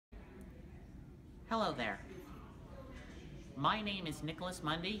Hello there. My name is Nicholas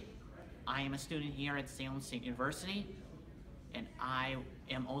Mundy. I am a student here at Salem State University, and I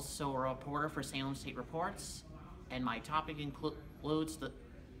am also a reporter for Salem State Reports, and my topic includes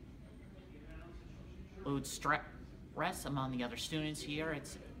stress among the other students here at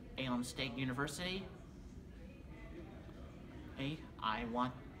Salem State University. I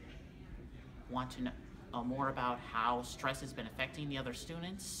want to know more about how stress has been affecting the other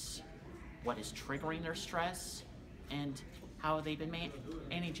students, what is triggering their stress, and how they've been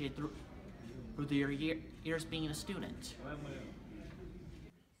managing it through their years being a student.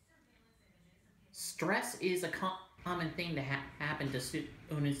 Stress is a common thing to happen to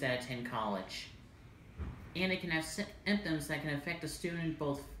students that attend college. And it can have symptoms that can affect a student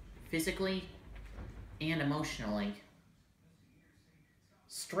both physically and emotionally.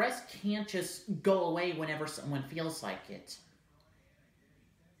 Stress can't just go away whenever someone feels like it.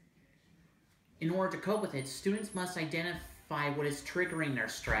 In order to cope with it, students must identify what is triggering their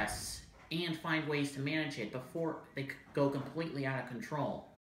stress and find ways to manage it before they go completely out of control.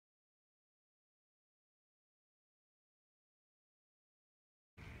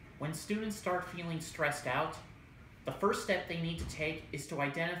 When students start feeling stressed out, the first step they need to take is to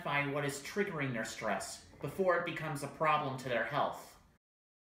identify what is triggering their stress before it becomes a problem to their health.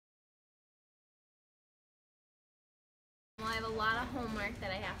 Well, I have a lot of homework that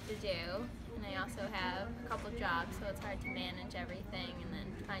I have to do, and I also have a couple jobs, so it's hard to manage everything and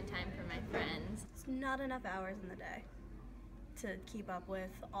then find time for my friends. It's not enough hours in the day to keep up with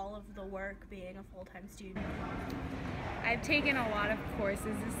all of the work being a full-time student. I've taken a lot of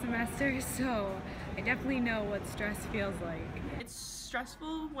courses this semester, so I definitely know what stress feels like. It's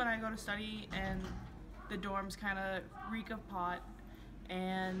stressful when I go to study and the dorms kind of reek of pot,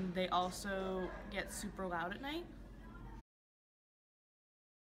 and they also get super loud at night.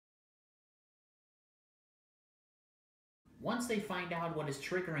 Once they find out what is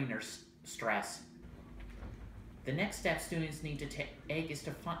triggering their stress, the next step students need to take is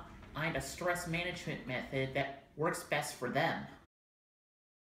to find a stress management method that works best for them.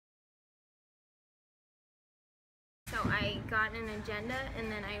 So I got an agenda,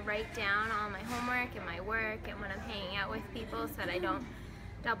 and then I write down all my homework and my work and when I'm hanging out with people so that I don't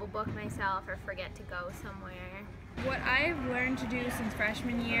double book myself or forget to go somewhere. What I've learned to do since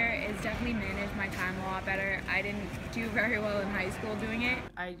freshman year is definitely manage my time a lot better. I didn't do very well in high school doing it.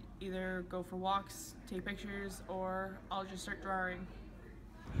 I either go for walks, take pictures, or I'll just start drawing.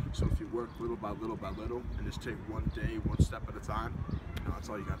 So if you work little by little by little and just take one day, one step at a time, that's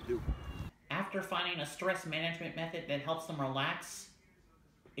all you got to do. After finding a stress management method that helps them relax,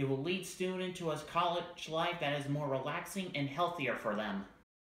 it will lead students to a college life that is more relaxing and healthier for them.